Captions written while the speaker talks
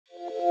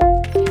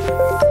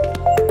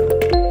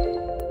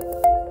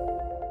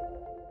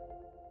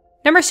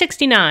Number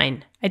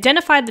 69.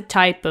 Identify the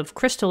type of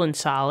crystalline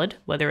solid,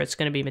 whether it's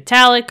going to be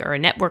metallic or a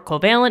network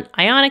covalent,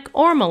 ionic,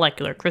 or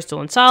molecular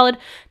crystalline solid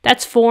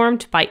that's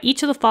formed by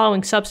each of the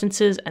following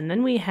substances, and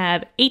then we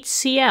have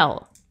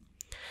HCl.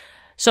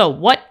 So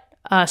what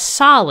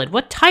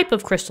type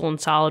of crystalline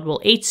solid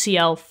will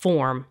HCl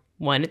form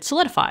when it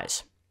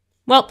solidifies?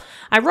 Well,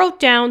 I wrote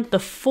down the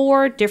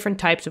 4 different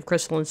types of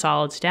crystalline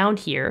solids down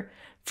here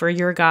for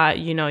you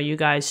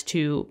guys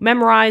to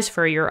memorize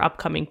for your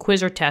upcoming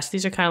quiz or test.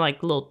 These are kind of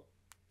like little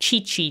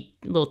cheat sheet,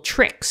 little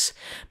tricks.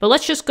 But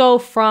let's just go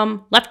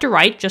from left to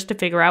right just to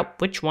figure out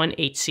which one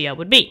HCl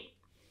would be.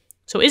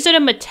 So is it a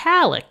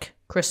metallic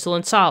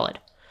crystalline solid?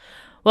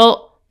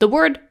 Well, the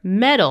word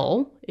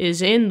metal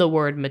is in the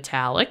word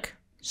metallic.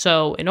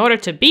 So in order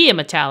to be a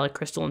metallic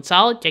crystalline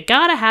solid, you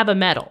gotta have a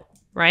metal,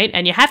 right?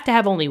 And you have to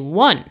have only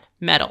one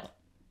metal.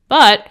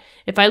 But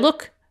if I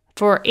look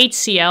for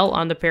HCl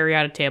on the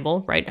periodic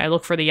table, right, I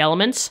look for the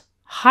elements.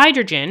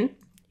 Hydrogen,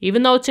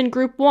 even though it's in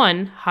group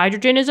 1,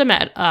 hydrogen is a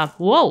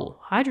metal.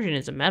 Hydrogen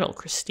is a metal.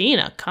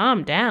 Christina,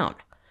 calm down.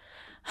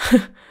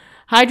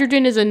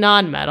 Hydrogen is a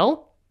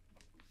non-metal,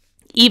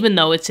 even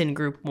though it's in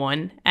group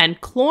 1. And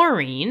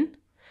chlorine,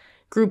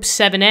 group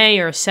 7A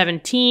or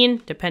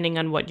 17, depending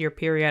on what your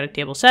periodic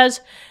table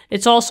says,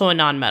 it's also a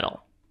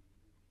non-metal.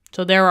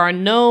 So there are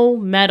no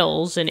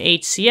metals in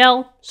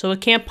HCl, so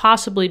it can't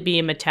possibly be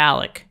a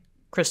metallic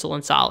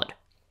crystalline solid.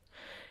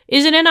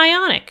 Is it an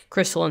ionic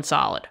crystalline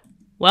solid?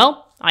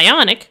 Well,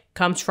 ionic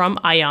comes from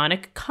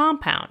ionic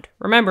compound.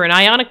 Remember, an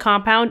ionic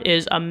compound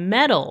is a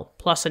metal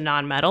plus a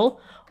nonmetal,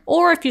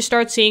 or if you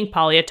start seeing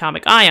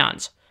polyatomic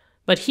ions.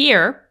 But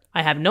here,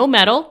 I have no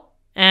metal,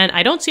 and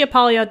I don't see a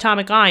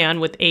polyatomic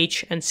ion with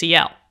H and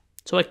Cl,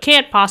 so it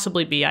can't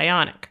possibly be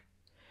ionic.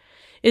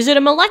 Is it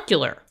a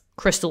molecular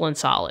crystalline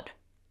solid?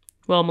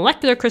 Well,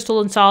 molecular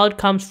crystalline solid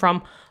comes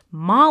from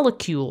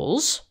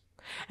molecules,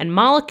 and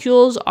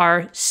molecules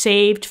are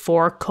saved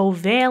for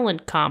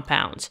covalent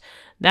compounds.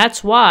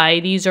 That's why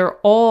these are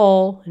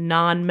all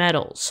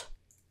nonmetals.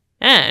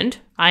 And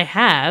I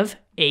have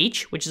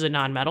H, which is a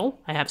nonmetal.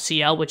 I have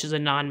Cl, which is a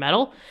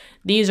nonmetal.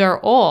 These are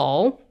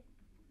all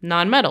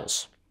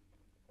nonmetals.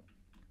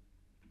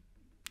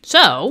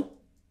 So,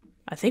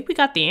 I think we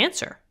got the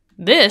answer.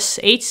 This,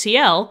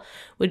 HCl,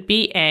 would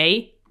be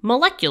a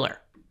molecular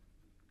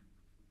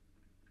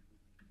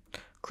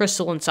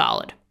crystalline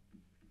solid.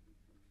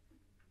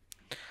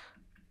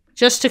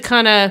 Just to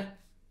kind of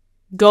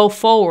go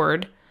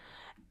forward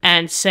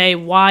and say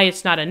why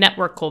it's not a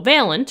network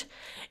covalent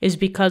is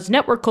because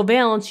network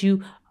covalents,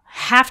 you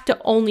have to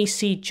only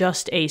see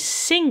just a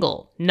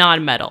single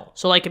nonmetal.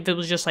 So like if it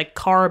was just like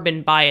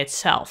carbon by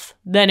itself,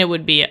 then it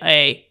would be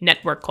a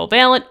network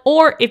covalent,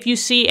 or if you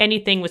see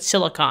anything with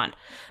silicon.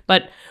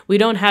 But we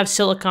don't have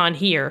silicon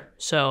here,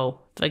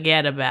 so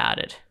forget about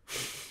it.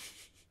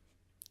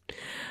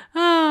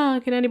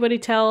 Can anybody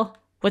tell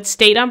what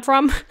state I'm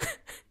from?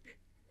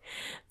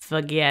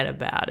 Forget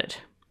about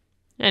it.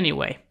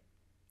 Anyway,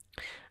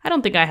 I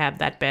don't think I have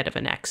that bad of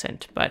an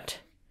accent, but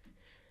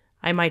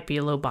I might be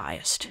a little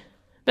biased.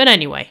 But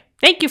anyway,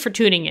 thank you for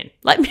tuning in.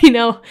 Let me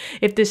know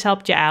if this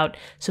helped you out.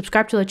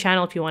 Subscribe to the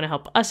channel if you want to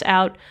help us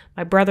out.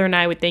 My brother and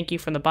I would thank you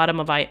from the bottom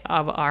of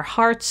our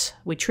hearts.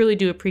 We truly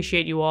do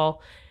appreciate you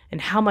all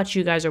and how much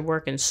you guys are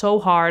working so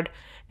hard.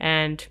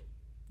 And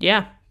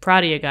yeah,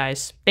 proud of you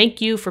guys.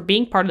 Thank you for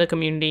being part of the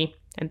community,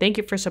 and thank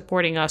you for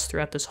supporting us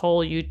throughout this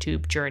whole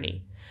YouTube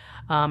journey.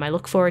 I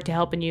look forward to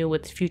helping you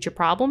with future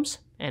problems,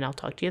 and I'll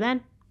talk to you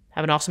then.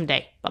 Have an awesome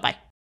day.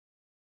 Bye-bye.